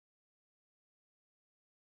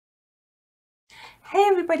Hey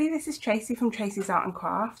everybody, this is Tracy from Tracy's Art and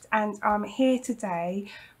Craft, and I'm here today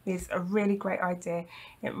with a really great idea.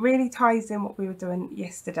 It really ties in what we were doing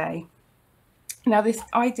yesterday. Now this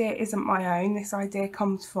idea isn't my own, this idea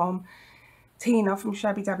comes from Tina from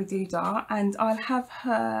Shabbydabbydoodah, and I'll have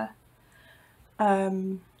her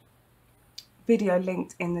video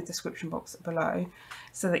linked in the description box below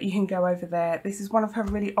so that you can go over there. This is one of her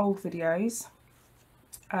really old videos,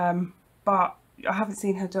 but I haven't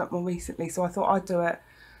seen her do it more recently, so I thought I'd do it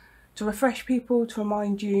to refresh people, to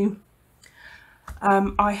remind you.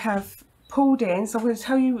 I have pulled in, so I'm going to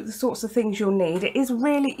tell you the sorts of things you'll need. It is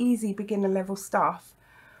really easy beginner level stuff,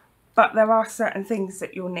 but there are certain things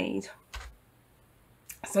that you'll need.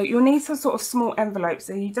 So you'll need some sort of small envelopes,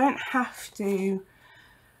 so you don't have to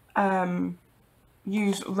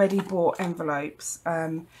use ready bought envelopes.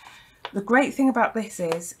 The great thing about this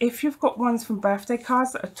is if you've got ones from birthday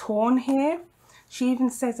cards that are torn here, she even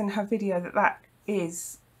says in her video that that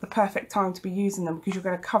is the perfect time to be using them because you're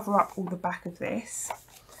going to cover up all the back of this.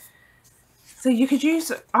 So you could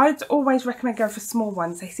use, I'd always recommend going for small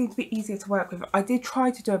ones. They seem to be easier to work with. I did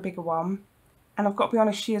try to do a bigger one, and I've got to be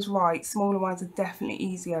honest, she is right. Smaller ones are definitely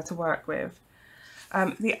easier to work with.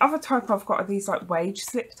 The other type I've got are these like wage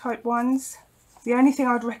slip type ones. The only thing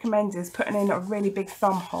I'd recommend is putting in a really big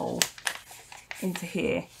thumb hole into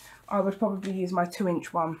here. I would probably use my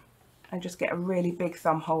 2-inch one and just get a really big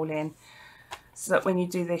thumb hole in, so that when you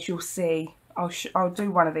do this, you'll see, I'll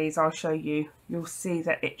do one of these, I'll show you, you'll see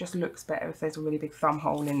that it just looks better if there's a really big thumb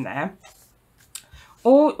hole in there.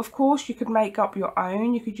 Or of course you could make up your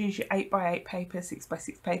own. You could use your 8x8 paper,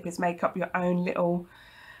 6x6 papers, make up your own little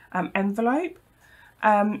envelope.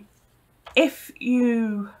 If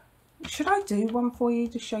you, should I do one for you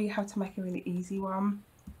to show you how to make a really easy one?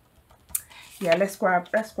 Yeah, let's grab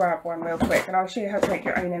one real quick and I'll show you how to make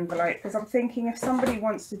your own envelope, because I'm thinking if somebody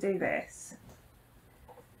wants to do this.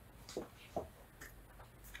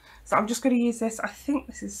 So I'm just going to use this, I think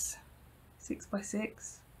this is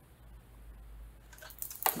 6x6.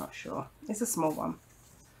 Not sure, it's a small one.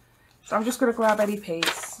 So I'm just going to grab any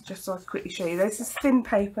piece just so I can quickly show you. This is thin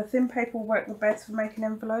paper. Thin paper will work the best for making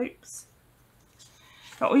envelopes.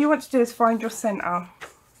 Now all you want to do is find your centre.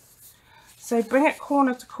 So bring it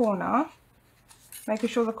corner to corner, making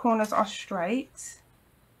sure the corners are straight.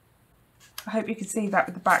 I hope you can see that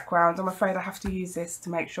with the background. I'm afraid I have to use this to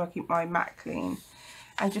make sure I keep my mat clean.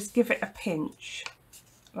 And just give it a pinch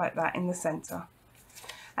like that in the centre.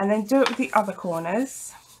 And then do it with the other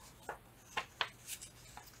corners.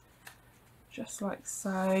 Just like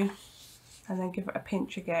so. And then give it a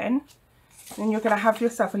pinch again. Then you're going to have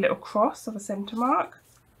yourself a little cross of a centre mark.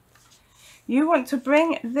 You want to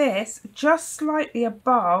bring this just slightly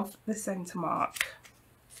above the centre mark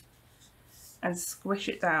and squish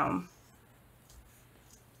it down.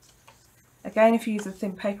 Again, if you use a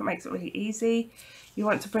thin paper, it makes it really easy. You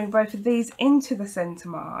want to bring both of these into the centre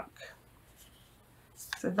mark.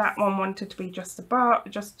 So that one wanted to be just above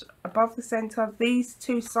the centre. These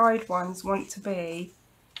two side ones want to be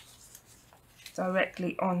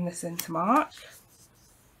directly on the centre mark.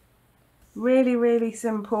 Really, really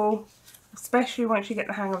simple, especially once you get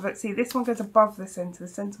the hang of it. See, this one goes above the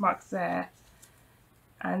centre mark's there,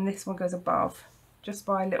 and this one goes above, just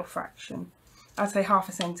by a little fraction. I'd say ½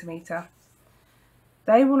 centimetre.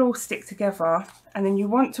 They will all stick together, and then you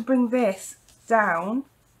want to bring this down.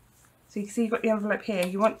 So you can see you've got the envelope here.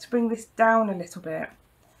 You want to bring this down a little bit,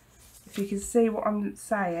 if you can see what I'm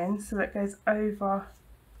saying, so that it goes over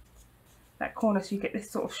that corner, so you get this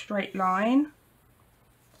sort of straight line.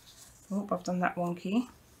 Oh, I've done that wonky.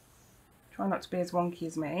 Try not to be as wonky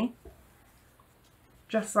as me.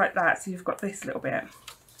 Just like that, so you've got this little bit.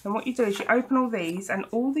 And what you do is you open all these, and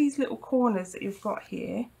all these little corners that you've got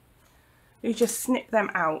here, you just snip them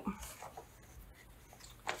out.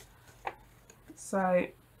 So,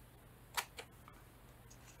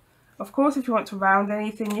 of course, if you want to round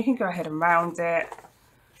anything, you can go ahead and round it.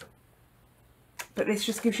 But this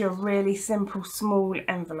just gives you a really simple, small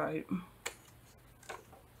envelope.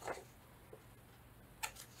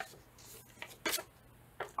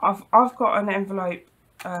 I've got an envelope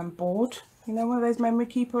board, you know, one of those memory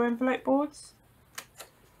keeper envelope boards.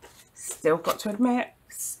 Still got to admit,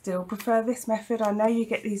 still prefer this method. I know you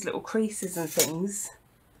get these little creases and things,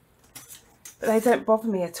 but they don't bother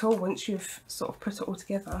me at all once you've sort of put it all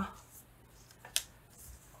together.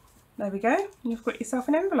 There we go, you've got yourself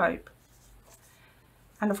an envelope.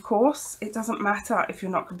 And of course, it doesn't matter if you're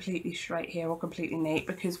not completely straight here or completely neat,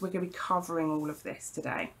 because we're going to be covering all of this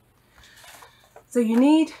today. So you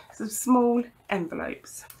need some small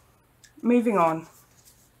envelopes. Moving on.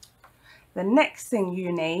 The next thing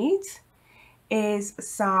you need is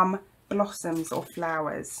some blossoms or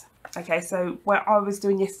flowers. Okay, so what I was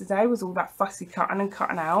doing yesterday was all that fussy cutting and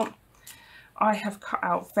cutting out. I have cut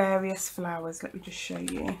out various flowers. Let me just show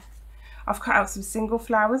you. I've cut out some single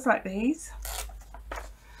flowers like these.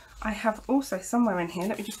 I have also somewhere in here,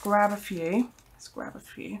 let me just grab a few. Let's grab a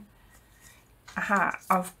few. Aha,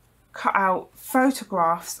 I've cut out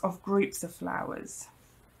photographs of groups of flowers.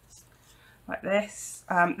 Like this.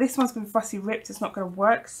 This one's been fussy ripped. It's not going to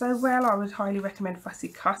work so well. I would highly recommend fussy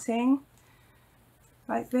cutting.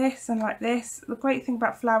 Like this and like this. The great thing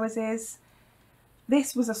about flowers is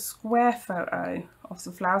this was a square photo of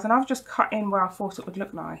some flowers and I've just cut in where I thought it would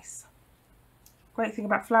look nice. Great thing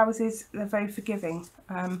about flowers is they're very forgiving.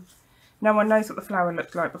 No one knows what the flower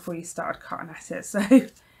looked like before you started cutting at it, so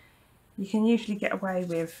you can usually get away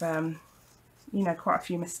with you know, quite a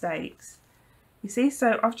few mistakes. You see,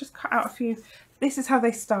 so I've just cut out a few. This is how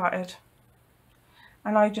they started,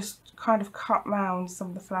 and I just kind of cut round some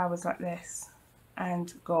of the flowers like this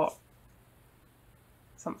and got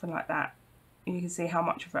something like that. You can see how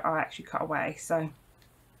much of it I actually cut away. So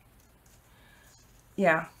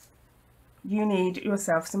yeah, you need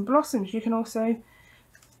yourself some blossoms. You can also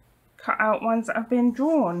cut out ones that have been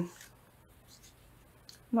drawn,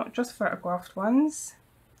 not just photographed ones.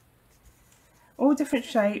 All different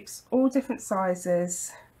shapes, all different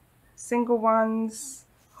sizes, single ones,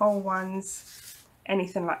 whole ones,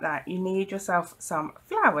 anything like that. You need yourself some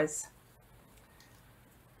flowers.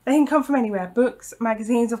 They can come from anywhere. Books,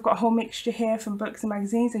 magazines. I've got a whole mixture here from books and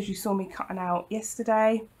magazines, as you saw me cutting out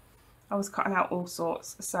yesterday. I was cutting out all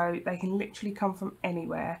sorts, so they can literally come from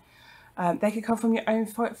anywhere. They could come from your own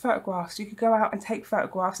photographs. You could go out and take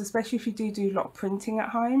photographs, especially if you do a lot of printing at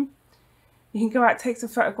home. You can go out, take some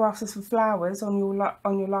photographs of some flowers on your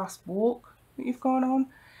last walk that you've gone on.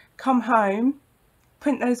 Come home,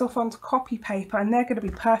 print those off onto copy paper, and they're going to be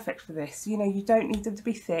perfect for this. You know, you don't need them to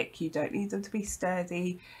be thick, you don't need them to be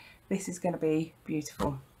sturdy. This is going to be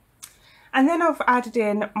beautiful. And then I've added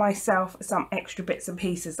in myself some extra bits and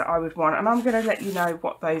pieces that I would want, and I'm going to let you know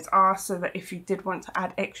what those are, so that if you did want to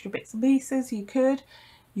add extra bits and pieces, you could.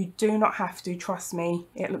 You do not have to, trust me,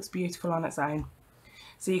 it looks beautiful on its own.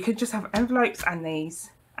 So you could just have envelopes and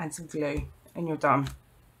these and some glue and you're done.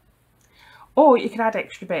 Or you could add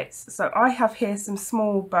extra bits. So I have here some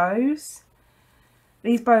small bows.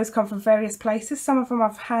 These bows come from various places. Some of them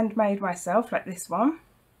I've handmade myself, like this one.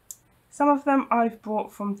 Some of them I've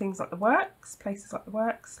bought from things like The Works, places like The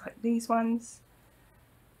Works, like these ones.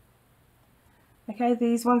 Okay,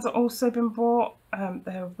 these ones have also been bought.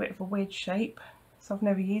 They're a bit of a weird shape, so I've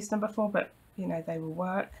never used them before, but you know, they will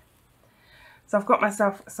work. So I've got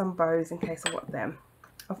myself some bows in case I want them.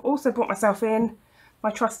 I've also brought myself in my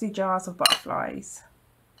trusty jars of butterflies.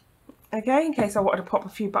 Okay, in case I wanted to pop a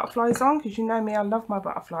few butterflies on, because you know me, I love my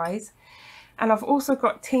butterflies. And I've also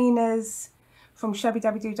got Tina's from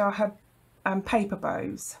Shabbydabbydoodah, her paper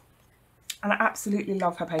bows. And I absolutely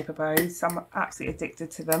love her paper bows. I'm absolutely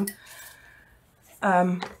addicted to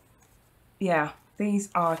them. Yeah. These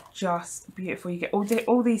are just beautiful. You get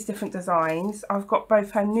all these different designs. I've got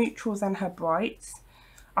both her neutrals and her brights.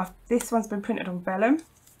 This one's been printed on vellum.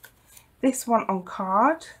 This one on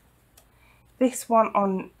card. This one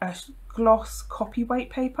on a gloss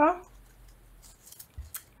copyweight paper.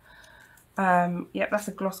 Yep, that's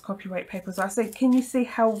a gloss copyweight paper. So I say, can you see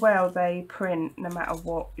how well they print no matter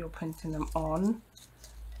what you're printing them on?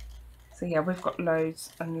 So yeah, we've got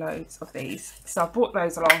loads and loads of these. So I brought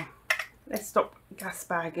those along. Let's stop gas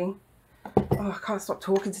bagging. Oh, I can't stop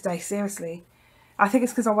talking today, seriously. I think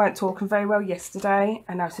it's because I weren't talking very well yesterday,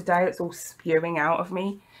 and now today it's all spewing out of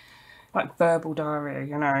me. Like verbal diarrhea,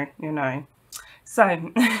 you know.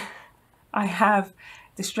 So, I have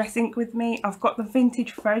distress ink with me. I've got the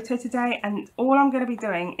vintage photo today, and all I'm going to be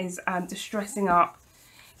doing is distressing up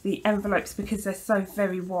the envelopes because they're so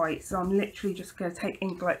very white. So I'm literally just going to take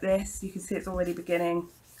ink like this. You can see it's already beginning.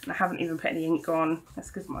 I haven't even put any ink on. That's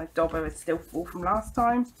because my dauber is still full from last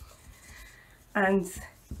time. And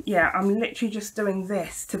yeah, I'm literally just doing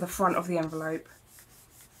this to the front of the envelope.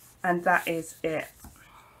 And that is it.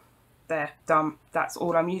 There, done. That's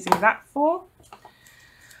all I'm using that for.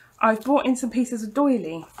 I've brought in some pieces of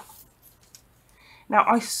doily. Now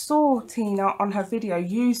I saw Tina on her video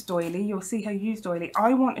use doily. You'll see her use doily.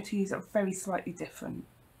 I wanted to use it very slightly different.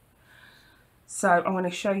 So I'm going to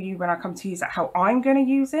show you when I come to use it how I'm going to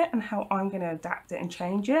use it and how I'm going to adapt it and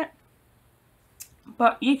change it.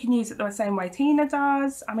 But you can use it the same way Tina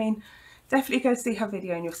does. I mean, definitely go see her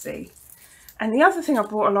video and you'll see. And the other thing I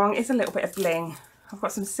brought along is a little bit of bling. I've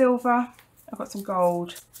got some silver, I've got some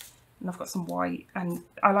gold, and I've got some white. And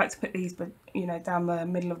I like to put these, but you know, down the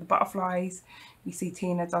middle of the butterflies. You see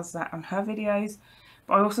Tina does that on her videos.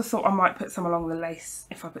 But I also thought I might put some along the lace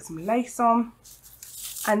if I put some lace on.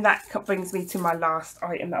 And that brings me to my last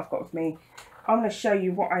item that I've got with me. I'm going to show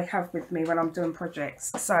you what I have with me when I'm doing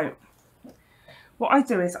projects. So what I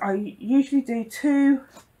do is I usually do two,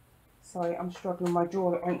 sorry, I'm struggling with my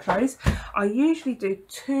drawer that won't close. I usually do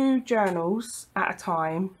 2 journals at a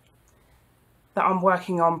time that I'm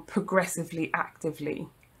working on progressively, actively.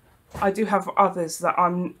 I do have others that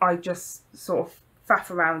I just sort of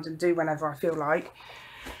faff around and do whenever I feel like.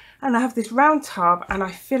 And I have this round tub and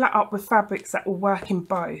I fill it up with fabrics that will work in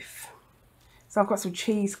both. So I've got some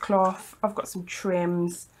cheesecloth, I've got some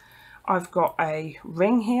trims, I've got a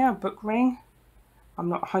ring here, a book ring. I'm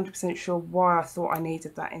not 100% sure why I thought I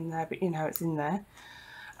needed that in there, but you know, it's in there.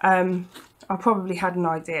 I probably had an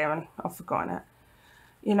idea and I've forgotten it.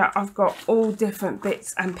 You know, I've got all different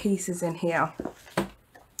bits and pieces in here.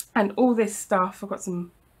 And all this stuff, I've got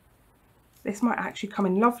some, this might actually come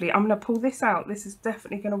in lovely. I'm going to pull this out. This is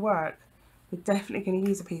definitely going to work. We're definitely going to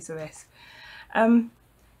use a piece of this.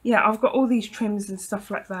 Yeah, I've got all these trims and stuff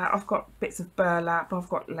like that. I've got bits of burlap. I've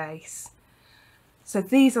got lace. So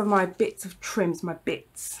these are my bits of trims, my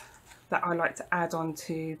bits that I like to add on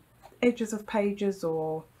to edges of pages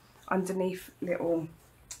or underneath little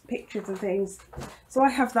pictures and things. So I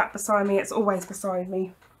have that beside me. It's always beside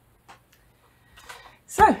me.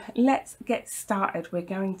 So let's get started. We're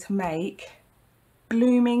going to make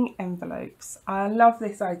blooming envelopes. I love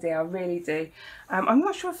this idea, I really do. I'm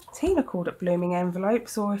not sure if Tina called it blooming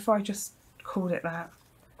envelopes or if I just called it that.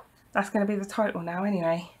 That's going to be the title now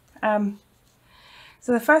anyway.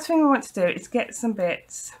 So the first thing we want to do is get some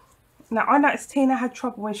bits. Now I noticed Tina had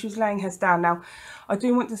trouble when she was laying hers down. Now I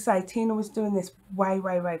do want to say Tina was doing this way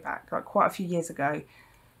back, like quite a few years ago.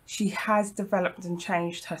 She has developed and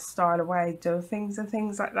changed her style of way of doing things and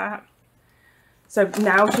things like that. So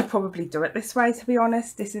now she'll probably do it this way, to be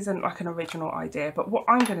honest. This isn't like an original idea, but what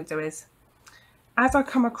I'm going to do is, as I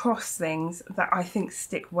come across things that I think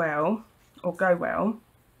stick well or go well,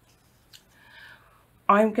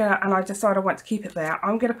 and I decide I want to keep it there,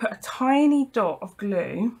 I'm going to put a tiny dot of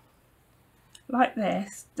glue like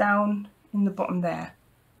this down in the bottom there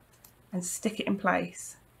and stick it in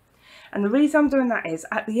place. And the reason I'm doing that is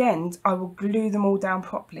at the end I will glue them all down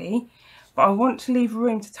properly, but I want to leave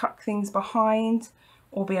room to tuck things behind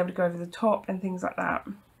or be able to go over the top and things like that.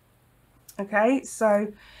 Okay,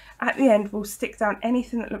 so at the end we'll stick down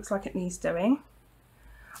anything that looks like it needs doing.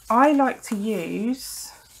 I like to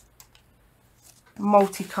use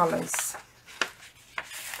multicolours.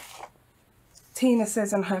 Tina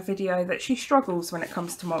says in her video that she struggles when it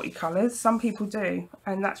comes to multicolours. Some people do,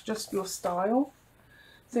 and that's just your style.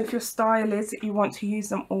 So if your style is that you want to use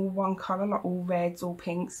them all one colour, like all reds, all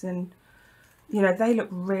pinks, and you know, they look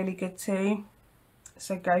really good too.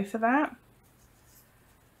 So go for that.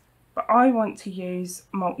 But I want to use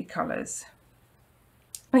multicolours.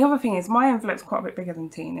 The other thing is my envelope's quite a bit bigger than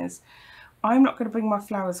Tina's. I'm not going to bring my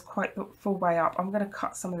flowers quite the full way up. I'm going to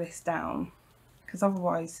cut some of this down because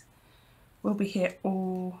otherwise we'll be here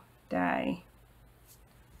all day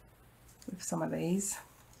with some of these.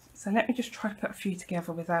 So let me just try to put a few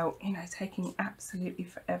together without, you know, taking absolutely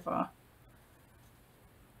forever.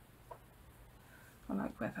 I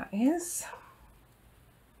like where that is.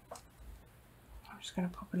 I'm just going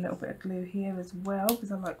to pop a little bit of glue here as well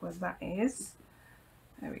because I like where that is.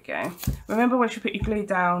 There we go. Remember, once you put your glue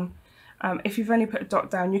down, if you've only put a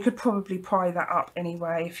dot down, you could probably pry that up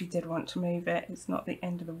anyway if you did want to move it. It's not the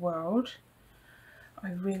end of the world.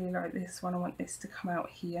 I really like this one. I want this to come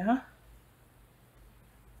out here.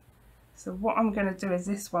 So what I'm going to do is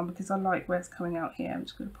this one, because I like where it's coming out here, I'm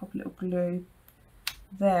just going to pop a little glue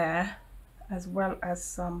there as well as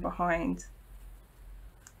some behind.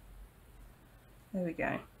 There we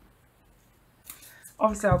go.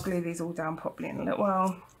 Obviously I'll glue these all down properly in a little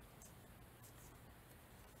while.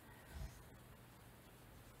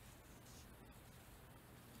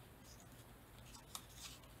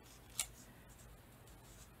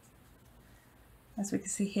 As we can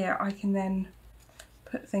see here, I can then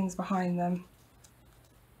put things behind them.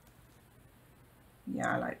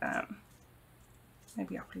 Yeah, I like that.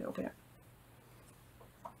 Maybe up a little bit.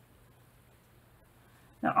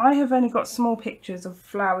 Now I have only got small pictures of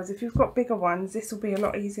flowers. If you've got bigger ones, this will be a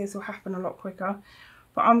lot easier, this will happen a lot quicker.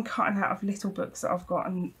 But I'm cutting out of little books that I've got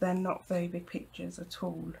and they're not very big pictures at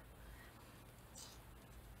all.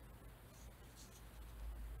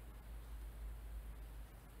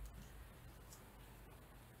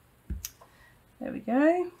 There we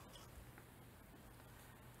go.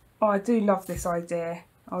 Oh, I do love this idea.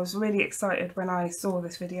 I was really excited when I saw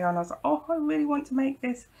this video and I was like, oh, I really want to make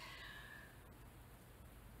this.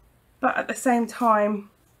 But at the same time,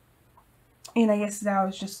 you know, yesterday I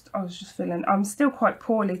was just feeling, I'm still quite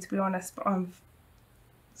poorly to be honest, but I'm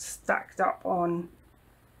stacked up on,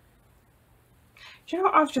 do you know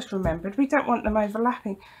what I've just remembered? We don't want them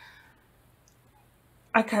overlapping.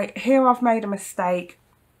 Okay, here I've made a mistake.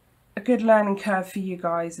 A good learning curve for you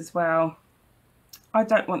guys as well. I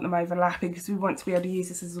don't want them overlapping because we want to be able to use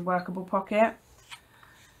this as a workable pocket.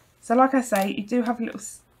 So like I say, you do have a little,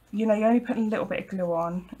 you know, you only put a little bit of glue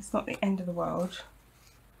on. It's not the end of the world.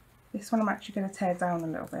 This one I'm actually going to tear down a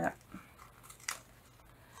little bit.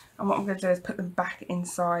 And what I'm going to do is put them back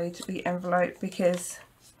inside the envelope, because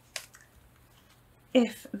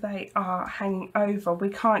if they are hanging over, we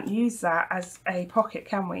can't use that as a pocket,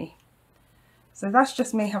 can we? So that's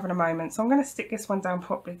just me having a moment. So I'm going to stick this one down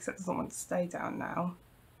properly because it doesn't want to stay down now.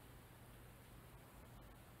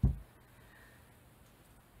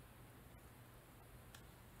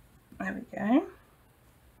 There we go.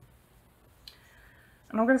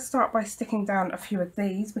 And I'm going to start by sticking down a few of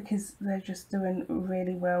these because they're just doing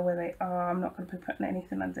really well where they are. I'm not going to be putting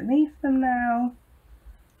anything underneath them now.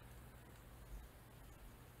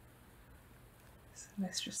 So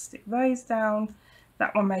let's just stick those down.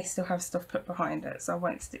 That one may still have stuff put behind it, so I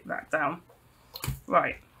won't stick that down.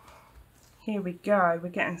 Right, here we go. We're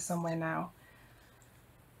getting somewhere now.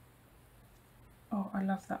 Oh, I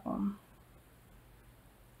love that one.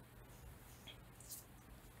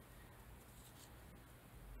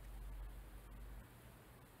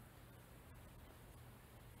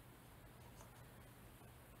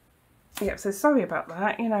 Yep, so sorry about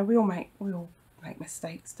that. You know, we all make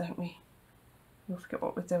mistakes, don't we? We'll forget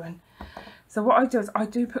what we're doing. So what I do is I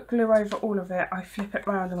do put glue over all of it. I flip it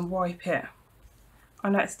around and wipe it. I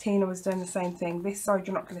noticed Tina was doing the same thing. This side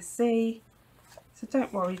you're not going to see, so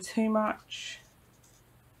don't worry too much.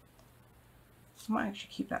 I might actually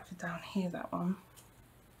keep that for down here, that one.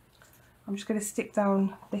 I'm just going to stick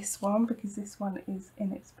down this one because this one is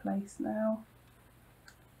in its place now.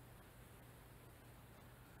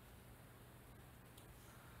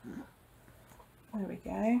 There we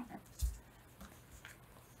go.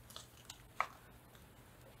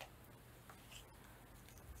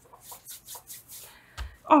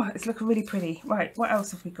 Oh, it's looking really pretty. Right, what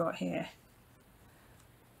else have we got here?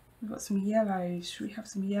 We've got some yellows. Should we have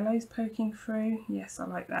some yellows poking through? Yes, I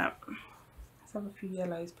like that. Let's have a few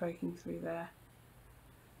yellows poking through there.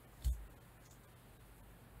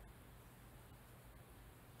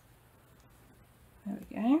 There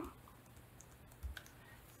we go.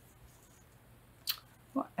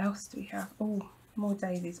 What else do we have? Oh, more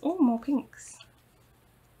daisies. Oh, more pinks.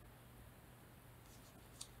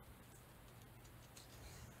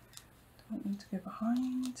 Don't want them to go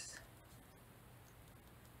behind.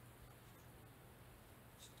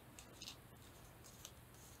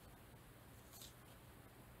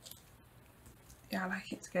 Yeah, I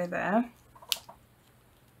like it to go there.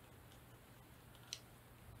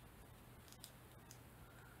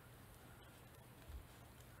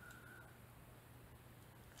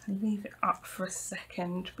 Leave it up for a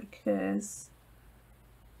second because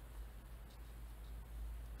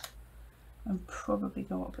I'm probably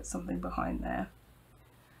going to put something behind there.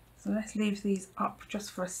 So let's leave these up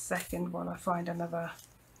just for a second while I find another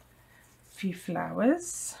few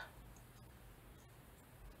flowers.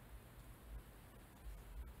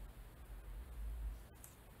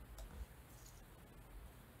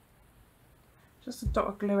 Just a dot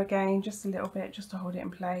of glue again, just a little bit, just to hold it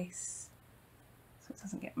in place so it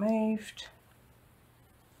doesn't get moved.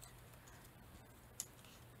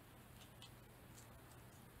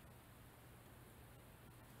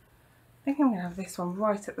 I think I'm going to have this one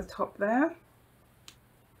right at the top there.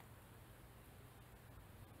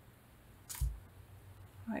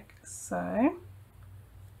 Like so.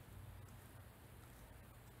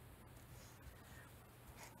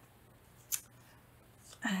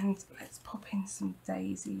 And let's pop in some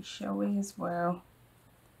daisies, shall we, as well.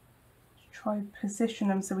 Try and position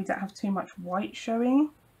them so we don't have too much white showing.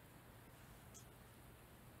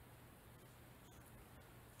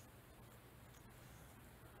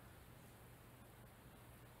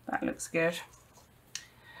 That looks good.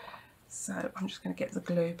 So I'm just going to get the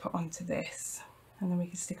glue put onto this and then we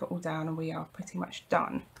can stick it all down and we are pretty much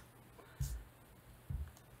done.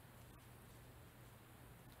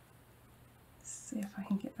 Let's see if I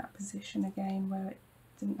can get that position again where it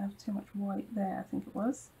didn't have too much white there, I think it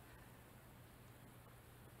was.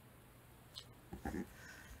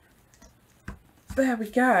 There we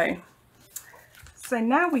go. So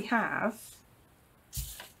now we have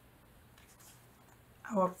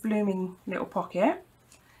our blooming little pocket.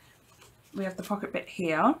 We have the pocket bit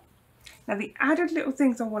here. Now the added little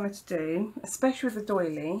things I wanted to do, especially with the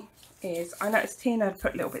doily, is, I noticed Tina had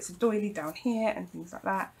put little bits of doily down here and things like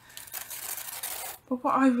that. But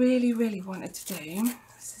what I really, really wanted to do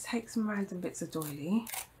is to take some random bits of doily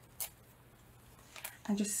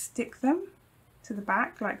and just stick them to the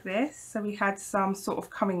back like this. So we had some sort of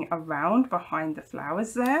coming around behind the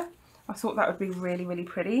flowers there. I thought that would be really, really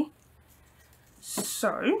pretty.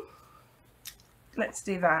 So let's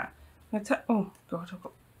do that. Oh God, I've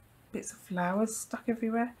got bits of flowers stuck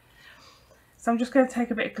everywhere. So I'm just going to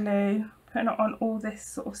take a bit of glue, putting it on all this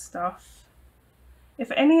sort of stuff.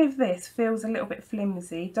 If any of this feels a little bit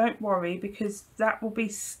flimsy, don't worry, because that will be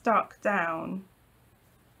stuck down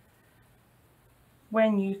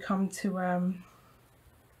when you come to,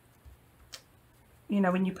 you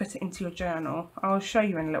know, when you put it into your journal. I'll show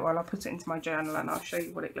you in a little while. I'll put it into my journal and I'll show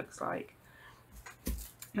you what it looks like.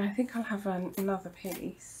 And I think I'll have another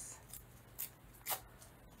piece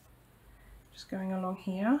just going along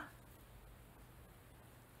here.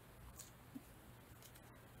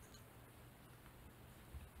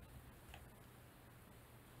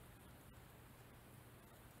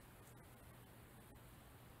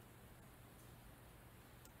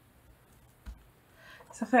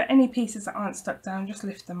 So for any pieces that aren't stuck down, just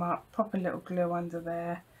lift them up, pop a little glue under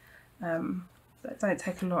there. But don't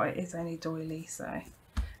take a lot, it is only doily, so.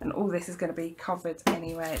 And all this is going to be covered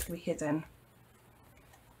anyway, it's going to be hidden.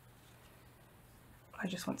 I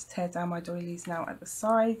just want to tear down my doilies now at the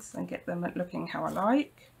sides and get them looking how I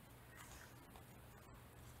like.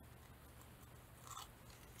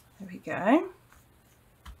 There we go.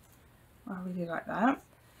 I really like that.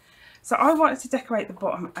 So I wanted to decorate the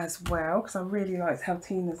bottom as well, because I really liked how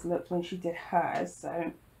Tina's looked when she did hers.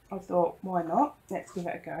 So I thought, why not? Let's give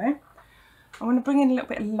it a go. I want to bring in a little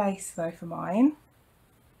bit of lace though for mine.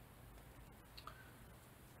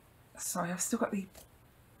 Sorry, I've still got the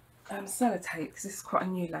sellotape because this is quite a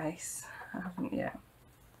new lace. I haven't yet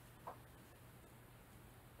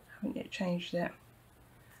changed it.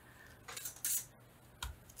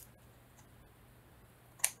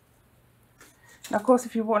 Now, of course,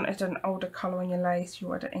 if you wanted an older colour on your lace, you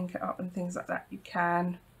want to ink it up and things like that, you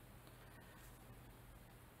can.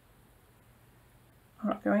 I'm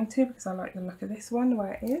not going to, because I like the look of this one the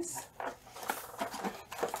way it is.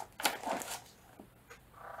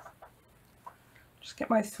 Just get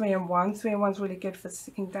my 3-in-1. 3-in-1's really good for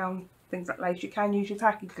sticking down things like lace. You can use your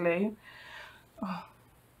tacky glue. Oh.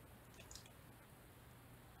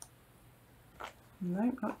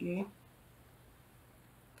 No, not you.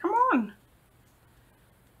 Come on.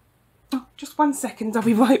 Oh, just 1 second, I'll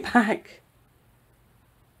be right back.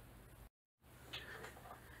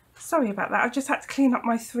 Sorry about that, I just had to clean up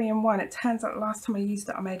my 3-in-1. It turns out the last time I used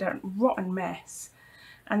it I made a rotten mess.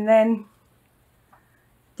 And then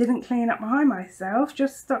didn't clean up behind myself,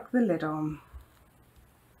 just stuck the lid on.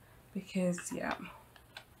 Because, yeah,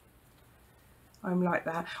 I'm like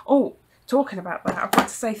that. Oh, talking about that, I've got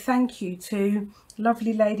to say thank you to a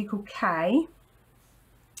lovely lady called Kay.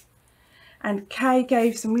 And Kay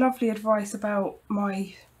gave some lovely advice about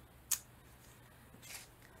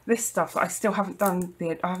this stuff that I still haven't done.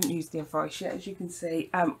 I haven't used the advice yet, as you can see,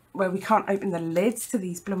 where we can't open the lids to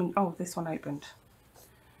these blooming. Oh, this one opened.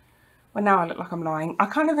 Well, now I look like I'm lying. I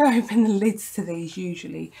can't ever open the lids to these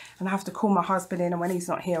usually, and I have to call my husband in, and when he's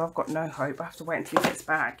not here, I've got no hope. I have to wait until he gets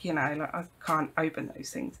back. You know, like I can't open those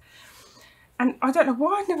things. And I don't know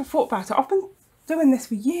why I've never thought about it. I've been doing this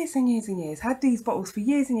for years and years and years. Had these bottles for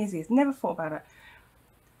years and years and years. Never thought about it.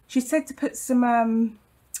 She said to put some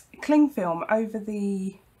cling film over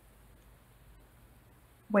the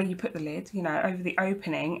where you put the lid, you know, over the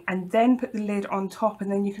opening, and then put the lid on top,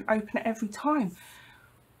 and then you can open it every time.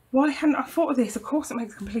 Why hadn't I thought of this? Of course it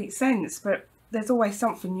makes complete sense, but there's always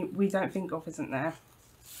something we don't think of, isn't there?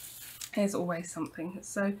 There's always something.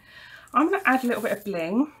 So I'm going to add a little bit of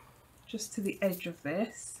bling just to the edge of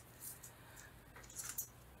this.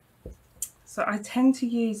 So I tend to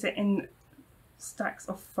use it in stacks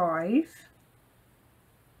of 5.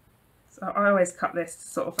 So I always cut this to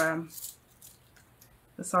sort of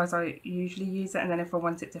the size I usually use it, and then if I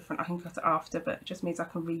want it different I can cut it after, but it just means I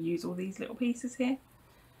can reuse all these little pieces here.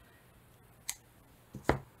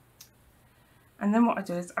 And then what I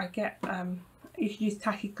do is I get, you can use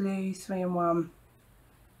tacky glue, 3-in-1,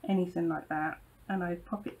 anything like that, and I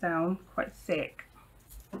pop it down quite thick,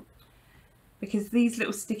 because these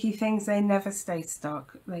little sticky things, they never stay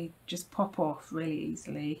stuck. They just pop off really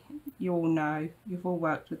easily. You all know, you've all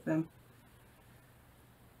worked with them.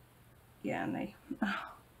 Yeah, and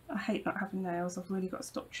I hate not having nails. I've really got to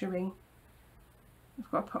stop chewing.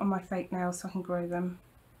 I've got to put on my fake nails so I can grow them.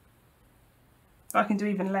 I can do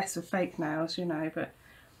even less with fake nails, you know, but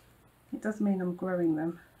it does mean I'm growing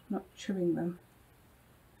them, not chewing them.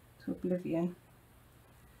 to oblivion.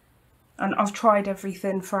 And I've tried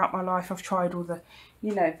everything throughout my life. I've tried all the,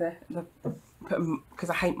 you know, because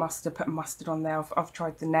I hate mustard, putting mustard on there. I've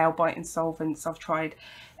tried the nail biting solvents. I've tried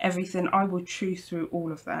everything. I will chew through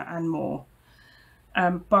all of that and more.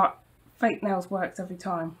 But fake nails works every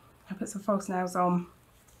time. I put some false nails on.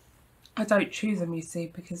 I don't chew them, you see,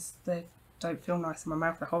 because they don't feel nice in my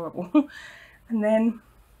mouth. They're horrible. And then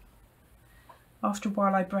after a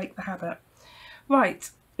while I break the habit. Right,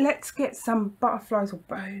 let's get some butterflies or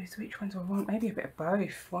bows. Which ones do I want? Maybe a bit of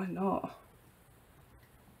both. Why not?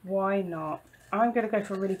 Why not? I'm going to go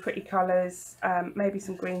for really pretty colours, maybe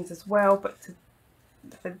some greens as well, but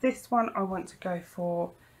for this one I want to go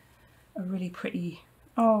for a really pretty,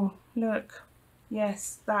 oh look,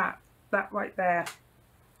 yes, that right there.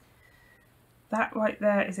 That right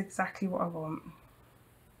there is exactly what I want.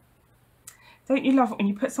 Don't you love it when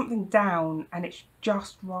you put something down and it's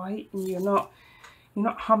just right and you're not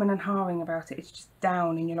humming and hawing about it, it's just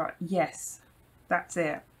down and you're like, yes, that's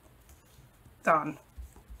it, done.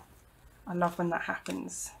 I love when that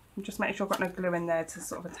happens. And just make sure I've got no glue in there to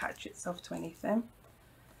sort of attach itself to anything.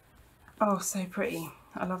 Oh, so pretty.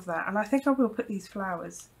 I love that. And I think I will put these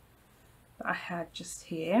flowers that I had just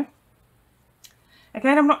here.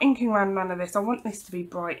 Again, I'm not inking around none of this. I want this to be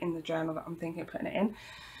bright in the journal that I'm thinking of putting it in.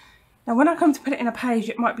 Now, when I come to put it in a page,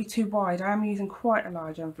 it might be too wide. I am using quite a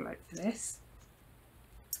large envelope for this.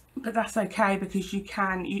 But that's okay, because you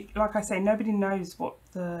can, like I say, nobody knows what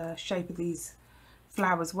the shape of these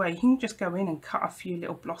flowers were. You can just go in and cut a few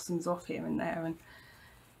little blossoms off here and there and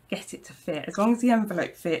get it to fit. As long as the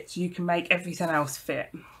envelope fits, you can make everything else fit.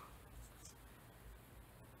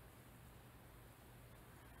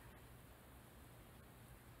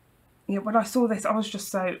 Yeah, when I saw this, I was just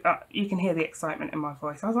so, you can hear the excitement in my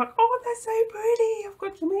voice. I was like, oh, they're so pretty. I've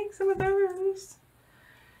got to make some of those.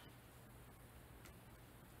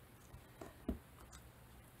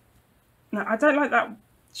 Now, I don't like that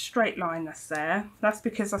straight line that's there. That's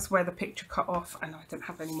because that's where the picture cut off and I don't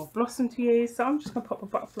have any more blossom to use. So I'm just going to pop a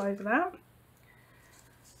butterfly over that.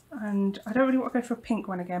 And I don't really want to go for a pink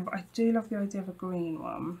one again, but I do love the idea of a green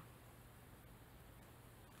one.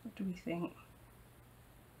 What do we think?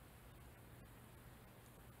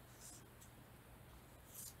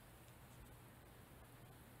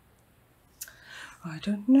 I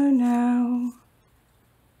don't know now.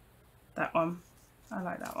 That one. I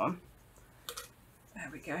like that one. There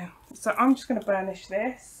we go. So I'm just going to burnish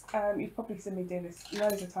this. You've probably seen me do this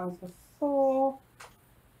loads of times before.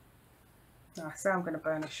 No, I say I'm going to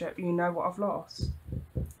burnish it. You know what I've lost?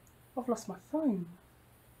 I've lost my phone.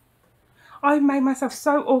 I made myself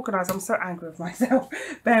so organised. I'm so angry with myself.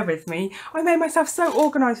 Bear with me. I made myself so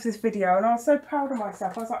organised for this video and I was so proud of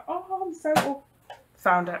myself. I was like, oh, I'm so...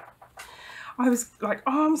 Found it. I was like,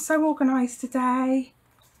 oh, I'm so organised today.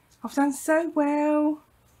 I've done so well.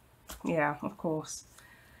 Yeah, of course.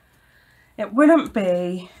 It wouldn't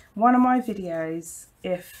be one of my videos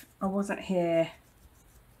if I wasn't here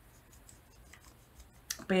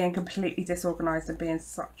being completely disorganised and being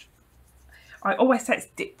such... I always say it's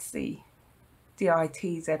ditzy.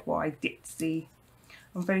 D-I-T-Z-Y, ditzy.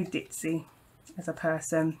 I'm very ditzy as a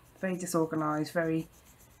person. Very disorganised, very...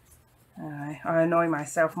 I annoy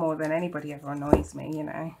myself more than anybody ever annoys me, you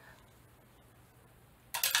know.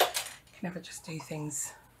 Can never just do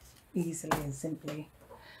things easily and simply.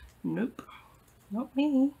 Nope, not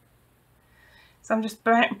me. So I'm just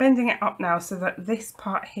bending it up now so that this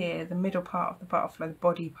part here, the middle part of the butterfly, the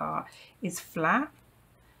body part, is flat.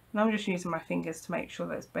 And I'm just using my fingers to make sure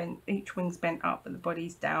that it's bent, each wing's bent up but the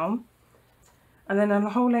body's down. And then on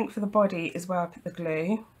the whole length of the body is where I put the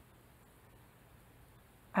glue.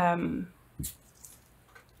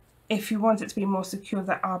 If you want it to be more secure,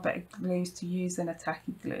 there are better glues to use than a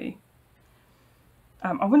tacky glue.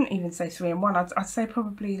 I wouldn't even say 3-in-1. I'd say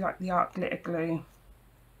probably like the art glitter glue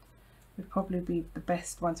would probably be the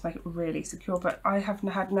best one to make it really secure, but I have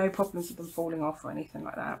had no problems with them falling off or anything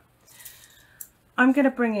like that. I'm going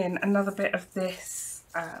to bring in another bit of this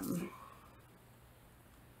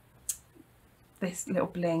this little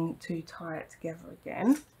bling to tie it together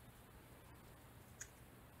again.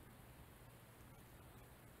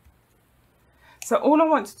 So all I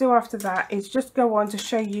want to do after that is just go on to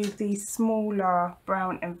show you these smaller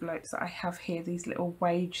brown envelopes that I have here, these little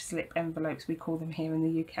wage slip envelopes we call them here in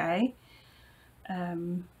the UK. I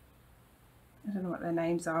don't know what their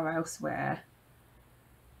names are elsewhere.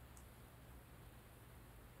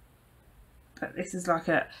 But this is like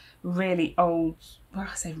a really old, well,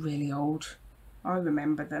 I say really old, I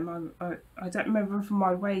remember them. I don't remember them from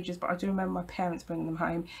my wages, but I do remember my parents bringing them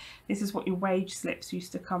home. This is what your wage slips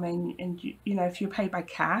used to come in, and you know, if you're paid by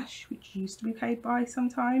cash, which used to be paid by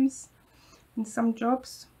sometimes in some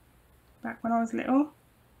jobs back when I was little.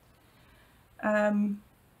 I'm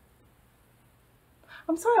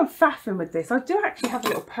sorry I'm faffing with this. I do actually have a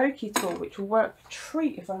little pokey tool which will work a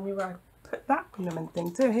treat if I knew where I put that blooming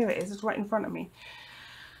thing too. Here it is, it's right in front of me.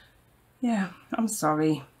 Yeah, I'm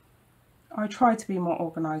sorry. I try to be more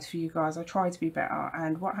organised for you guys. I try to be better,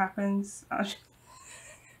 and what happens?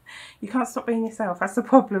 You can't stop being yourself. That's the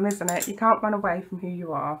problem, isn't it? You can't run away from who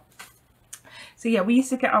you are. So yeah, we used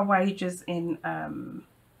to get our wages in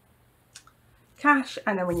cash,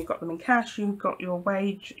 and then when you got them in cash, you got your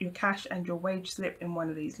cash and your wage slip in one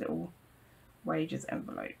of these little wages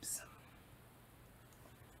envelopes.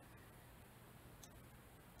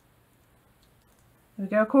 There we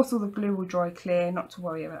go. Of course all the glue will dry clear, not to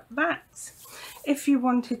worry about that. If you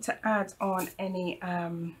wanted to add on any I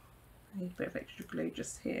need a bit of extra glue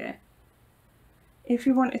just here. If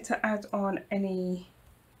you wanted to add on any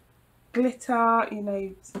glitter, you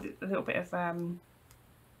know, a little bit of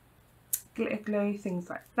glitter glue, things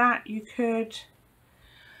like that, you could.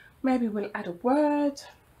 Maybe we'll add a word.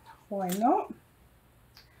 Why not?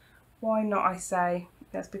 Why not, I say.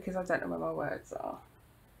 That's because I don't know where my words are.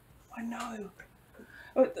 I know.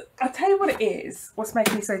 I'll tell you what it is. What's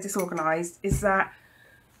making me so disorganised is that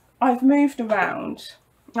I've moved around.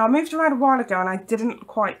 Now, I moved around a while ago and I didn't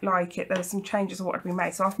quite like it. There were some changes that wanted to be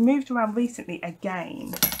made. So I've moved around recently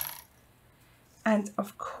again. And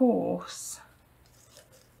of course,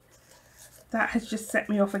 that has just set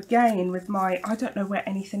me off again with my, I don't know where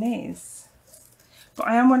anything is. But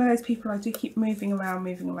I am one of those people, I do keep moving around,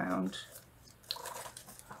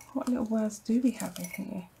 What little words do we have in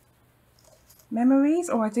here? Memories?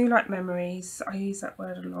 Oh, I do like memories. I use that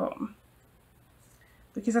word a lot.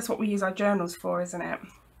 Because that's what we use our journals for, isn't it?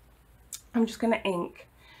 I'm just going to ink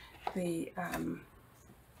the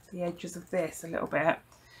edges of this a little bit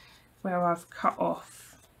where I've cut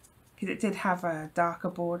off, because it did have a darker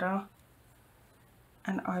border.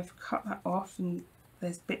 And I've cut that off, and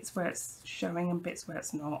there's bits where it's showing and bits where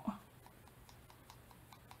it's not.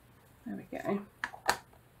 There we go.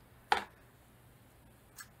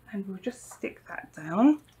 And we'll just stick that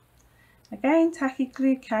down. Again, tacky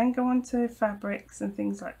glue can go onto fabrics and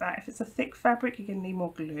things like that. If it's a thick fabric, you're going to need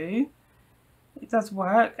more glue. It does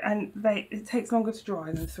work, and it takes longer to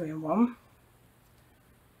dry than 3-in-1.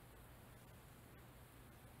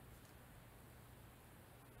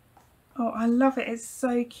 Oh, I love it. It's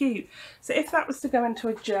so cute. So if that was to go into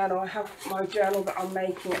a journal, I have my journal that I'm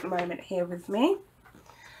making at the moment here with me.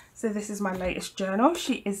 So this is my latest journal.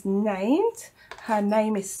 She is named. Her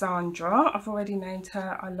name is Sandra. I've already named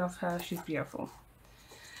her. I love her. She's beautiful.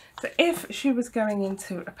 So if she was going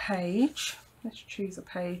into a page, let's choose a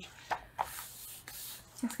page.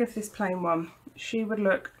 Let's go for this plain one. She would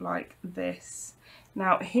look like this.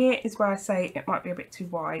 Now here is where I say it might be a bit too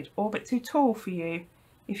wide or a bit too tall for you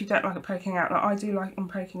if you don't like it poking out. Now I do like them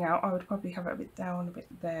poking out. I would probably have it a bit down a bit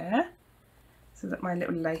there so that my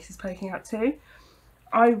little lace is poking out too.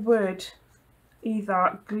 I would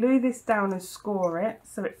either glue this down and score it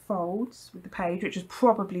so it folds with the page, which is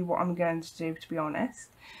probably what I'm going to do, to be honest.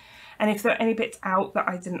 And if there are any bits out that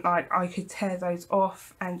I didn't like, I could tear those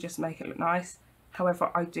off and just make it look nice.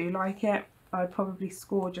 However, I do like it. I'd probably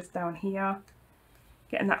score just down here,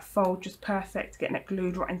 getting that fold just perfect, getting it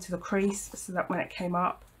glued right into the crease so that when it came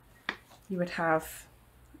up, you would have,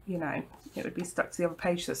 you know, it would be stuck to the other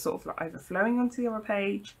page, so it's sort of like overflowing onto the other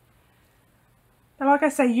page. And like I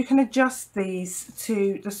say, you can adjust these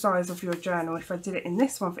to the size of your journal. If I did it in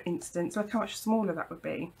this one, for instance, look how much smaller that would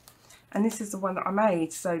be. And this is the one that I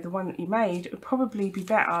made, so the one that you made would probably be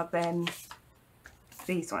better than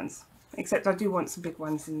these ones. Except I do want some big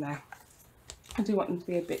ones in there. I do want them to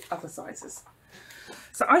be a bit other sizes.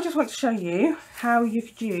 So I just want to show you how you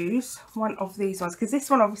could use one of these ones, because this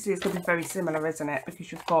one obviously is going to be very similar, isn't it?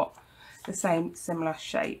 Because you've got the same similar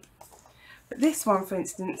shape. But this one, for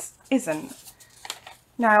instance, isn't.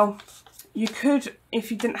 Now, you could,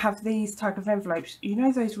 if you didn't have these type of envelopes, you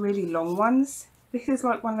know those really long ones? This is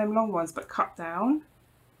like one of them long ones, but cut down.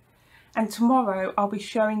 And tomorrow I'll be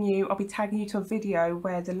showing you, I'll be tagging you to a video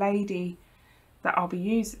where the lady that I'll be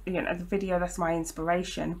using, you know, the video that's my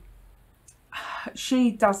inspiration,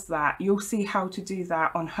 she does that. You'll see how to do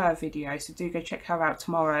that on her video, so do go check her out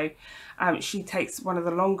tomorrow. She takes one of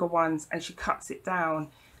the longer ones and she cuts it down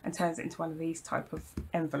and turns it into one of these type of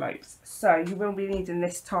envelopes. So you will be needing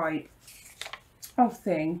this type of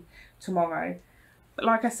thing tomorrow. But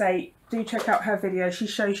like I say, do check out her video. She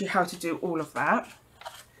shows you how to do all of that.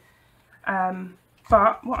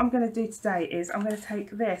 But what I'm going to do today is I'm going to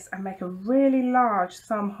take this and make a really large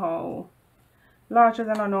thumb hole, larger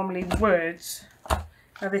than I normally would.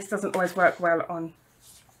 Now this doesn't always work well on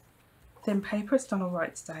thin paper. It's done all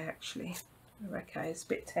right today actually. Okay, it's a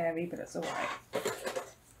bit teary, but it's all right.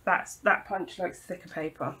 That punch likes thicker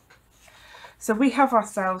paper. So we have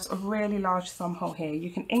ourselves a really large thumb hole here.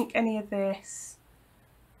 You can ink any of this.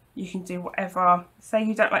 You can do whatever. Say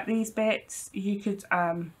you don't like these bits, you could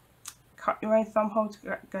cut your own thumb hole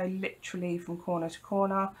to go literally from corner to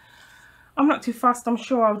corner. I'm not too fussed. I'm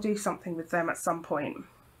sure I'll do something with them at some point.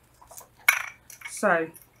 So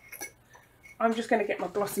I'm just going to get my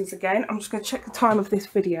blossoms again. I'm just going to check the time of this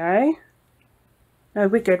video. No,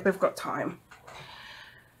 we're good. We've got time.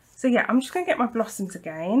 So yeah, I'm just going to get my blossoms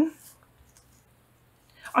again.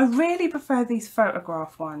 I really prefer these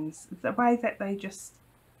photograph ones. The way that they just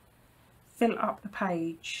fill up the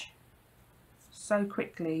page so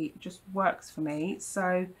quickly just works for me.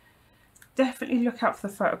 So definitely look out for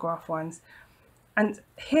the photograph ones. And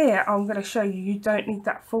here I'm going to show you, you don't need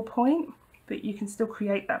that full point, but you can still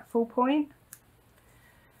create that full point.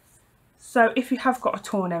 So if you have got a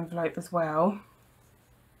torn envelope as well,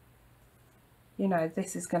 you know,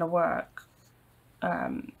 this is going to work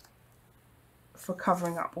for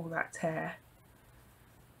covering up all that tear.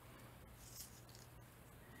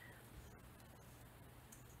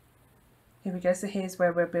 Here we go, so here's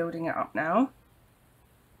where we're building it up now.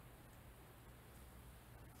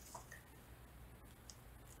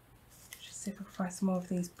 Just see if I can find some more of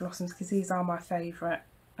these blossoms, because these are my favourite,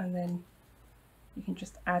 and then you can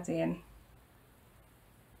just add in.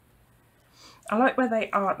 I like where they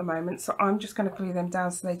are at the moment, so I'm just going to glue them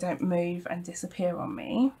down so they don't move and disappear on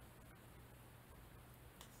me.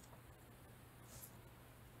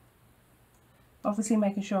 Obviously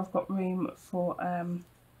making sure I've got room for,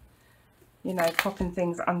 you know, popping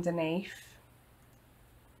things underneath.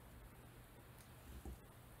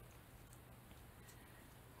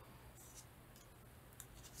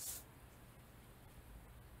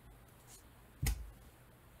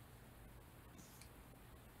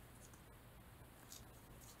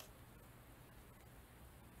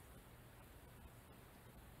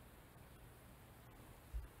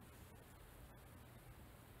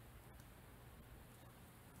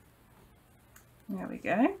 There we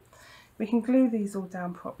go. We can glue these all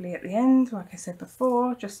down properly at the end, like I said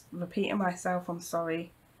before. Just repeating myself, I'm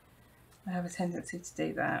sorry. I have a tendency to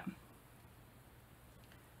do that.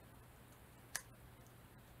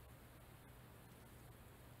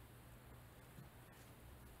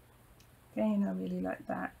 Again, I really like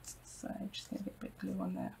that, so just going to get a bit of glue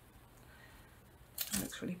on there. That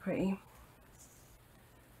looks really pretty.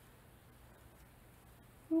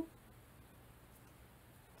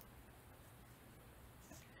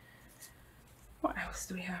 What else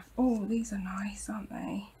do we have? Oh, these are nice, aren't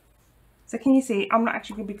they? So can you see, I'm not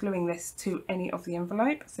actually going to be gluing this to any of the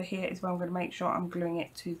envelope. So here is where I'm going to make sure I'm gluing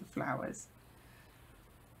it to the flowers.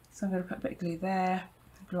 So I'm going to put a bit of glue there,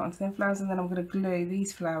 glue it onto the flowers, and then I'm going to glue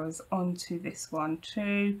these flowers onto this one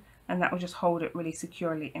too. And that will just hold it really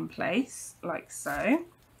securely in place, like so.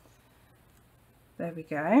 There we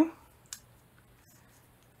go.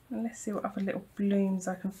 And let's see what other little blooms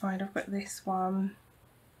I can find. I've got this one.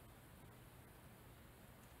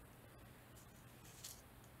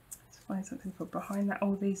 Find something for behind that.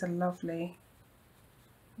 Oh, these are lovely.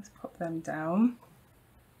 Let's pop them down.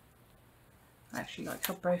 I actually like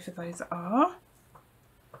how both of those are.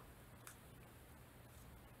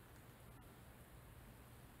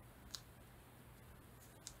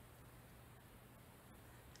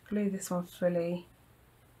 Glue this one fully,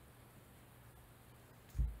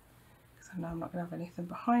 because I know I'm not going to have anything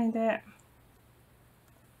behind it.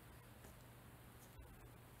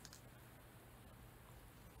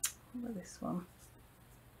 What about this one?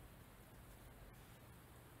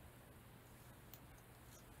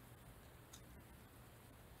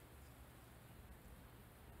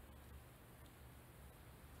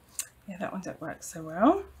 Yeah, that one don't work so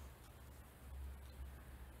well.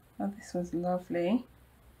 Oh, this one's lovely.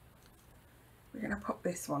 We're going to pop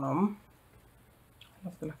this one on. I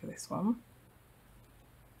love the look of this one.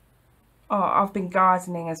 Oh, I've been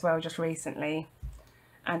gardening as well just recently.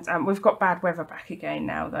 And we've got bad weather back again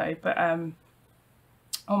now though, but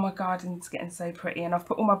oh, my garden's getting so pretty, and I've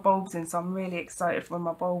put all my bulbs in, so I'm really excited for when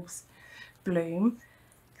my bulbs bloom,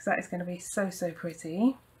 because that is going to be so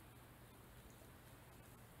pretty.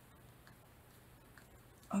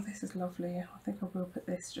 Oh, this is lovely. I think I will put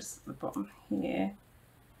this just at the bottom here.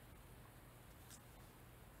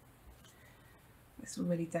 It's a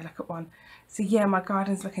really delicate one. So yeah, my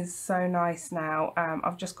garden's looking so nice now.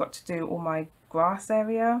 I've just got to do all my grass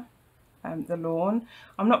area. the lawn.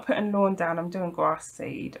 I'm not putting lawn down, I'm doing grass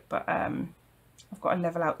seed, but I've got to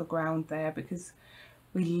level out the ground there because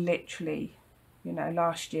we literally, you know,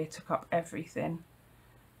 last year took up everything.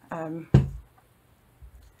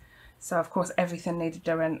 So of course everything needed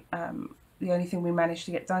doing. The only thing we managed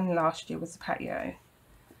to get done last year was the patio.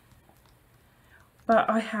 But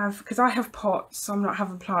because I have pots, so I'm not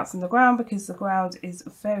having plants in the ground because the ground is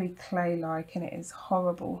very clay-like and it is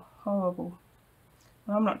horrible, horrible.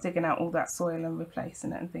 Well, I'm not digging out all that soil and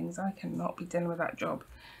replacing it and things. I cannot be dealing with that job.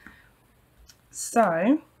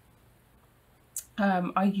 So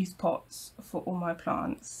I use pots for all my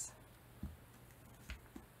plants.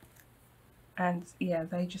 And yeah,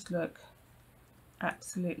 they just look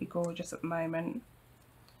absolutely gorgeous at the moment.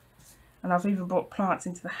 And I've even brought plants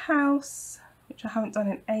into the house, which I haven't done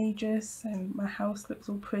in ages, and my house looks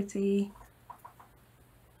all pretty.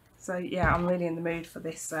 So yeah, I'm really in the mood for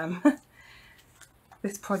this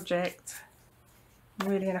this project. I'm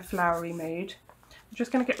really in a flowery mood. I'm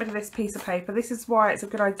just going to get rid of this piece of paper. This is why it's a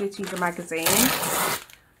good idea to use a magazine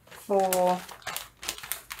for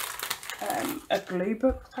a glue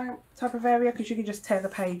book type of area, because you can just tear the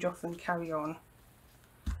page off and carry on.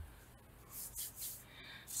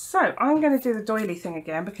 So I'm going to do the doily thing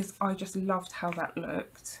again because I just loved how that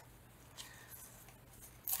looked.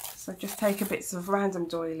 So just take a bits of random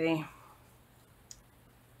doily,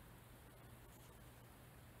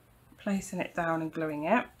 placing it down and gluing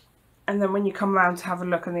it, and then when you come around to have a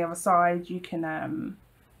look on the other side, you can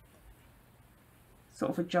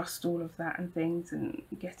sort of adjust all of that and things and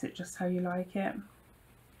get it just how you like it.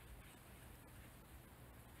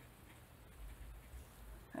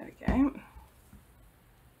 There we go.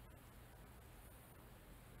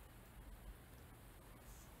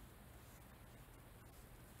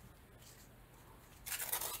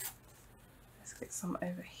 Let's get some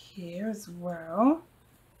over here as well.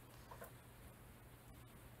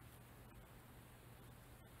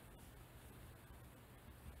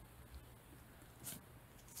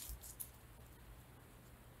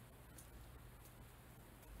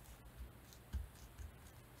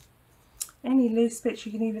 Any loose bits,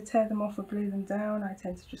 you can either tear them off or glue them down. I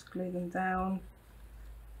tend to just glue them down.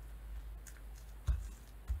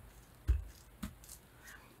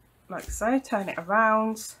 Like so, turn it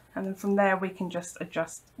around, and then from there we can just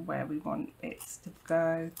adjust where we want it to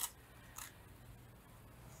go,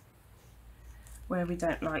 where we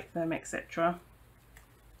don't like them, etc.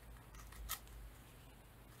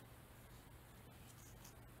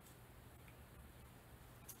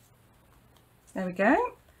 There we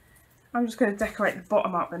go. I'm just going to decorate the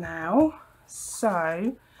bottom up now. So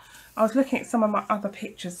I was looking at some of my other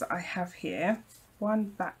pictures that I have here.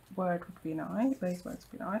 One, that word would be nice, those words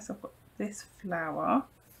would be nice. I've got this flower,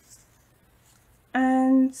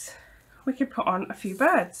 and we could put on a few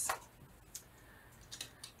birds.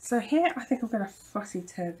 So here I think I'm going to fussy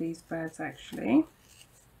tear these birds actually.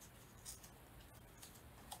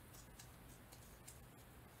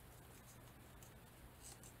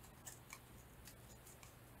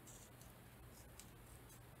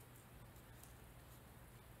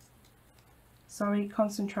 Sorry,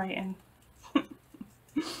 concentrating.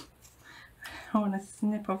 I want to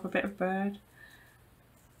snip off a bit of bird.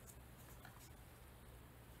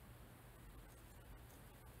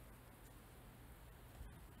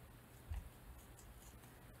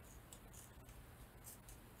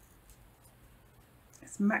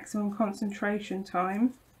 It's maximum concentration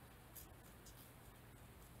time.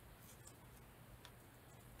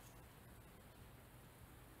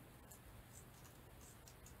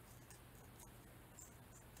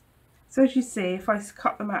 So as you see, if I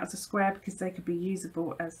cut them out as a square, because they could be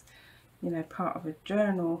usable as, you know, part of a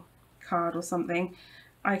journal card or something,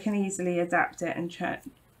 I can easily adapt it and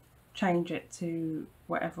change it to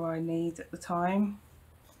whatever I need at the time.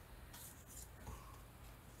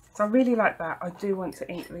 So I really like that. I do want to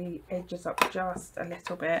ink the edges up just a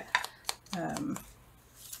little bit.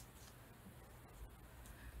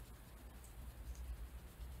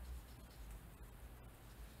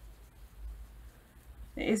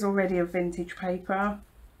 It is already a vintage paper,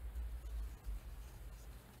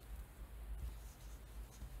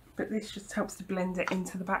 but this just helps to blend it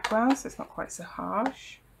into the background so it's not quite so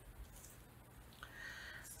harsh.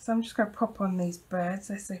 So I'm just going to pop on these birds,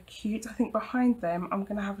 they're so cute. I think behind them I'm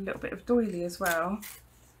going to have a little bit of doily as well.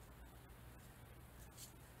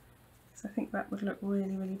 So I think that would look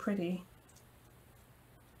really, really pretty.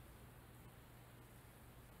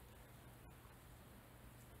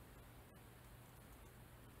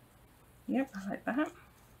 Yep, I like that.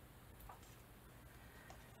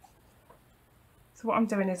 So what I'm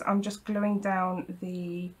doing is I'm just gluing down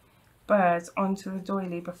the birds onto the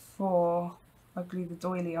doily before I glue the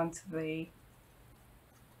doily onto the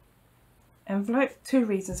envelope. Two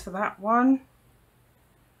reasons for that. One,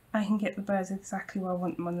 I can get the birds exactly where I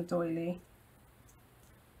want them on the doily.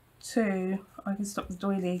 Two, I can stop the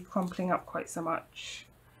doily crumpling up quite so much,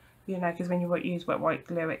 you know, because when you use wet white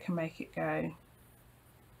glue it can make it go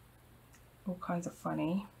all kinds of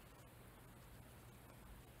funny.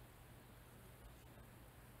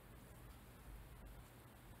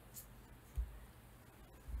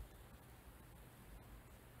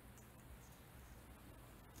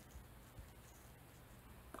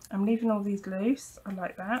 I'm leaving all these loose. I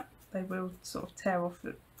like that. They will sort of tear off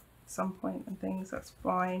at some point and things. That's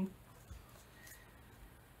fine.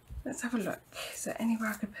 Let's have a look. Is there anywhere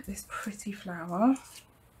I could put this pretty flower?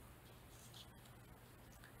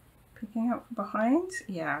 Picking up from behind.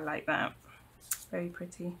 Yeah, I like that. Very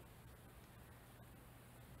pretty.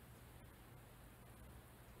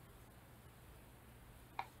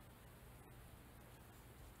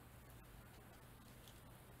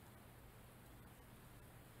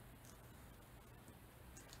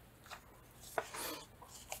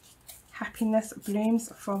 Happiness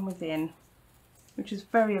blooms from within, which is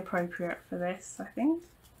very appropriate for this, I think.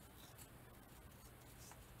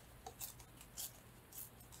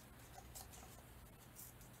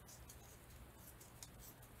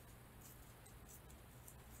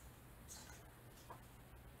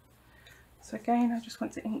 So again, I just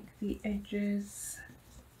want to ink the edges,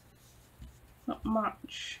 not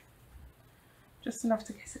much, just enough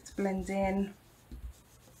to get it to blend in.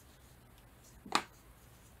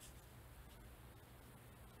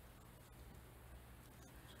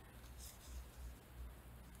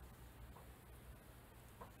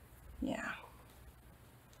 Yeah,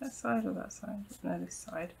 that side or that side? No, this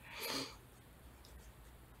side.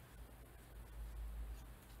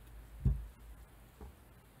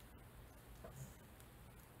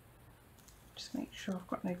 Just make sure I've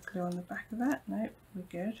got no glue on the back of that. Nope, we're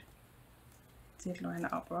good. Did line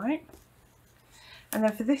it up right. And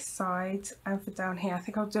then for this side and for down here, I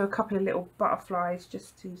think I'll do a couple of little butterflies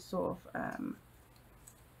just to sort of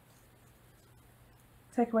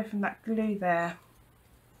take away from that glue there.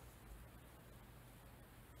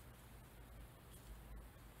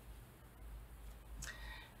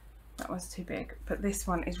 That one's too big, but this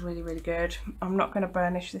one is really, really good. I'm not going to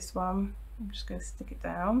burnish this one. I'm just going to stick it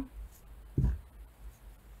down.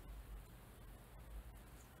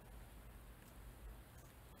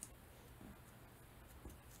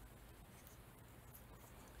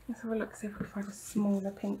 Let's have a look, see if we can find a smaller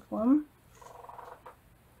pink one.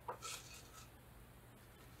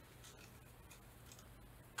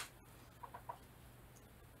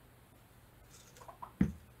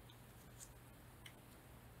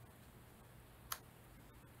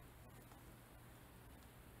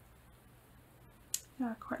 Yeah,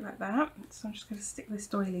 I quite like that. So I'm just going to stick this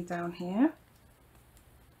doily down here.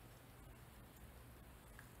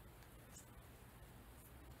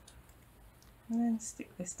 And then stick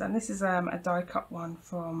this down. This is a die cut one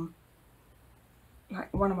from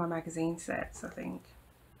like one of my magazine sets, I think.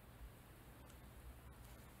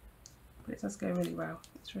 But it does go really well.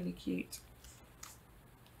 It's really cute.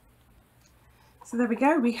 So there we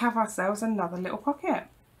go. We have ourselves another little pocket,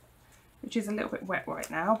 which is a little bit wet right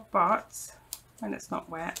now, but when it's not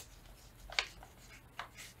wet,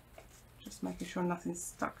 just making sure nothing's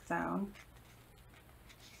stuck down.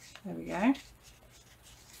 There we go.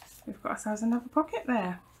 We've got ourselves another pocket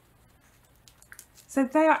there. So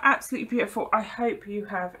they are absolutely beautiful. I hope you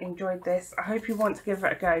have enjoyed this. I hope you want to give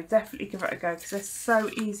it a go. Definitely give it a go because they're so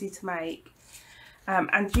easy to make.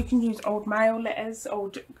 And you can use old mail letters,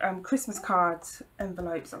 old Christmas cards,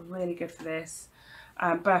 envelopes are really good for this.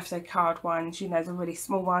 Birthday card ones, you know, the really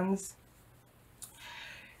small ones.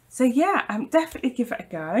 So yeah, definitely give it a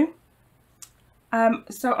go.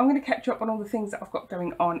 So I'm going to catch you up on all the things that I've got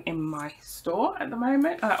going on in my store at the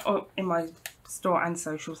moment, or in my store and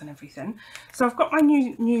socials and everything. So I've got my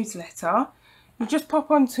new newsletter. You just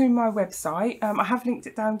pop onto my website. I have linked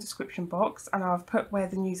it down in the description box and I've put where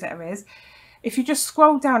the newsletter is. If you just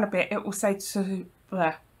scroll down a bit, it will say to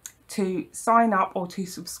sign up or to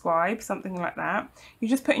subscribe, something like that. You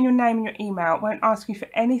just put in your name and your email. It won't ask you for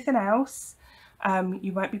anything else.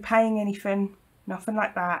 You won't be paying anything, nothing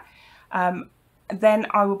like that. Then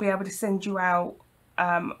I will be able to send you out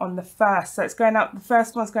on the 1st. So it's going out, the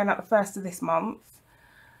first one's going out the 1st of this month.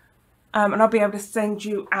 And I'll be able to send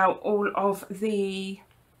you out all of the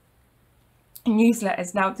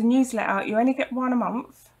newsletters. Now the newsletter, you only get one a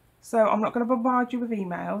month. So I'm not going to bombard you with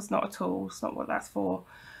emails, not at all. It's not what that's for.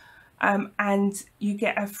 And you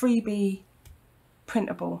get a freebie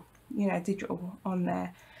printable, you know, digital on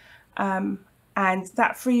there. And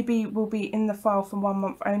that freebie will be in the file for 1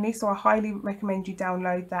 month only, so I highly recommend you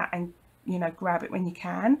download that and, you know, grab it when you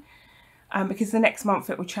can, because the next month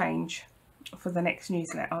it will change for the next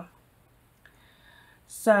newsletter.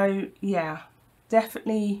 So yeah,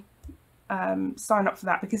 definitely sign up for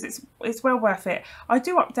that, because it's well worth it. I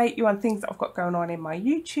do update you on things that I've got going on in my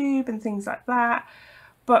YouTube and things like that,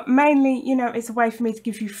 but mainly, you know, it's a way for me to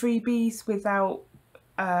give you freebies without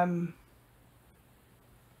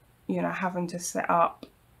you know, having to set up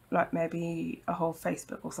like maybe a whole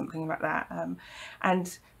Facebook or something like that.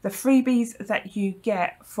 And the freebies that you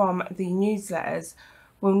get from the newsletters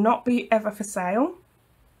will not be ever for sale,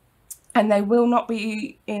 and they will not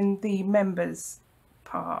be in the members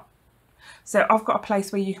part. So I've got a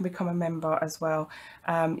place where you can become a member as well.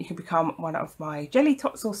 You can become one of my jelly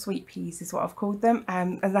tots, or sweet peas is what I've called them.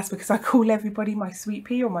 And that's because I call everybody my sweet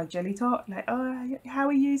pea or my jelly tot. Like, oh, how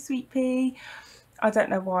are you, sweet pea? I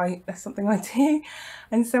don't know why, that's something I do.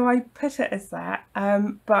 And so I put it as that.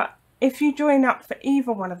 But if you join up for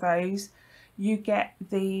either one of those, you get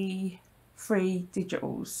the free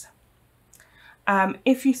digitals.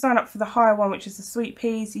 If you sign up for the higher one, which is the sweet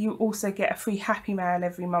peas, you also get a free happy mail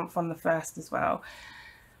every month on the 1st as well.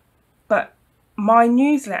 But my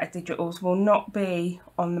newsletter digitals will not be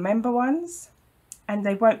on the member ones, and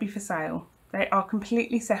they won't be for sale. They are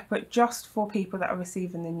completely separate, just for people that are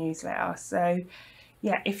receiving the newsletter. So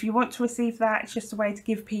yeah, if you want to receive that, it's just a way to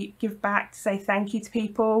give back, to say thank you to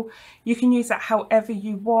people. You can use that however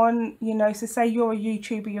you want, you know. So say you're a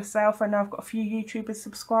YouTuber yourself. I know I've got a few YouTubers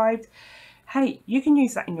subscribed. Hey, you can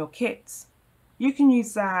use that in your kits. You can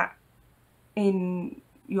use that in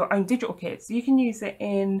your own digital kits. You can use it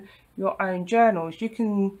in your own journals. You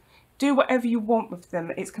can do whatever you want with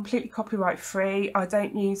them. It's completely copyright free. I've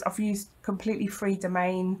used completely free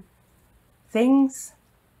domain things.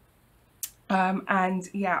 And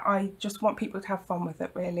yeah, I just want people to have fun with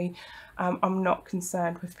it, really. I'm not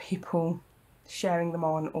concerned with people sharing them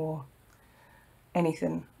on or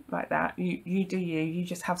anything like that. You do you. You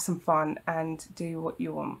just have some fun and do what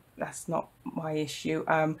you want. That's not my issue.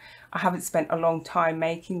 I haven't spent a long time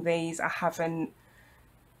making these. I haven't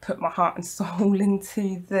put my heart and soul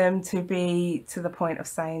into them to be to the point of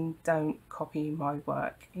saying don't copy my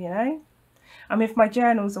work, you know. I mean, if my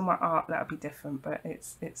journals or my art, that would be different, but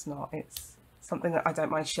it's not. It's something that I don't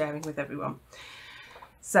mind sharing with everyone.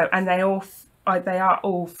 So, and they are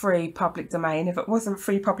all free public domain. If it wasn't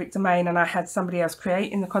free public domain and I had somebody else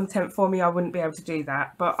creating the content for me, I wouldn't be able to do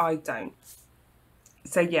that, but I don't.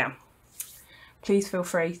 So yeah, please feel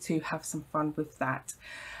free to have some fun with that.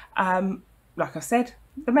 Like I said,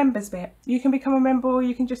 the members bit, you can become a member, or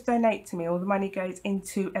you can just donate to me. All the money goes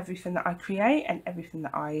into everything that I create and everything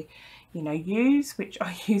that I, you know, use, which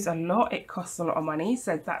I use a lot. It costs a lot of money,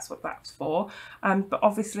 so that's what that's for. But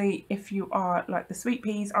obviously, if you are like the sweet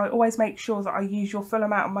peas, I always make sure that I use your full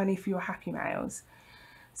amount of money for your happy mails.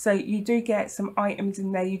 So you do get some items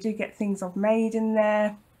in there. You do get things I've made in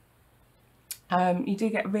there. You do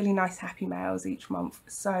get really nice happy mails each month.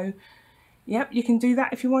 So yep, you can do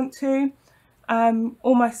that if you want to.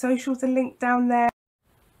 All my socials are linked down there.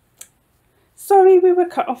 Sorry, we were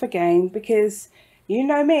cut off again because you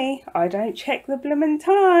know me, I don't check the bloomin'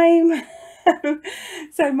 time.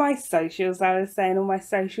 So my socials, I was saying, all my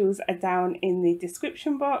socials are down in the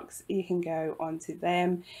description box. You can go onto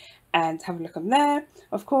them and have a look on there.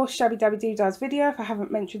 Of course, Shabbydabbydoodah video, if I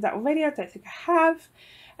haven't mentioned that already, I don't think I have.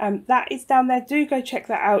 That is down there. Do go check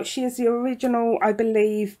that out. She is the original, I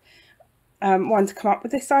believe, one to come up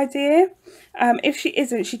with this idea. If she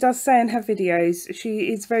isn't, she does say in her videos,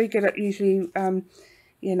 she is very good at usually,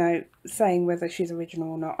 you know, saying whether she's original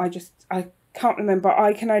or not. I can't remember.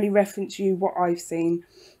 I can only reference you what I've seen,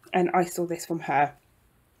 and I saw this from her.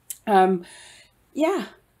 Yeah.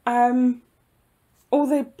 All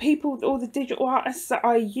the digital artists that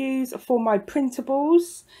I use for my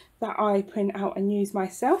printables that I print out and use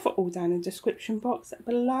myself are all down in the description box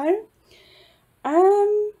below.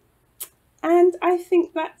 And I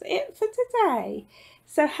think that's it for today.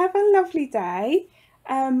 So have a lovely day,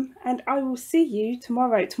 and I will see you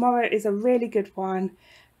tomorrow. Tomorrow is a really good one,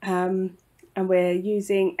 and we're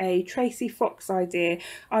using a Tracy Fox idea.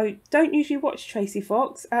 I don't usually watch Tracy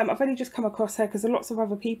Fox. I've only just come across her because lots of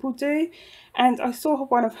other people do, and I saw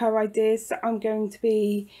one of her ideas, so I'm going to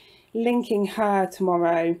be linking her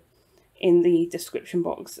tomorrow in the description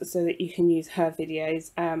box so that you can use her videos.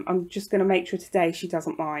 I'm just going to make sure today she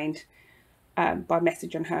doesn't mind. By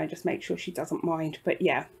messaging her, and just make sure she doesn't mind. But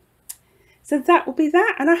yeah, so that will be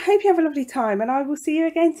that, and I hope you have a lovely time, and I will see you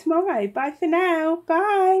again tomorrow. Bye for now.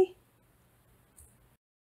 Bye.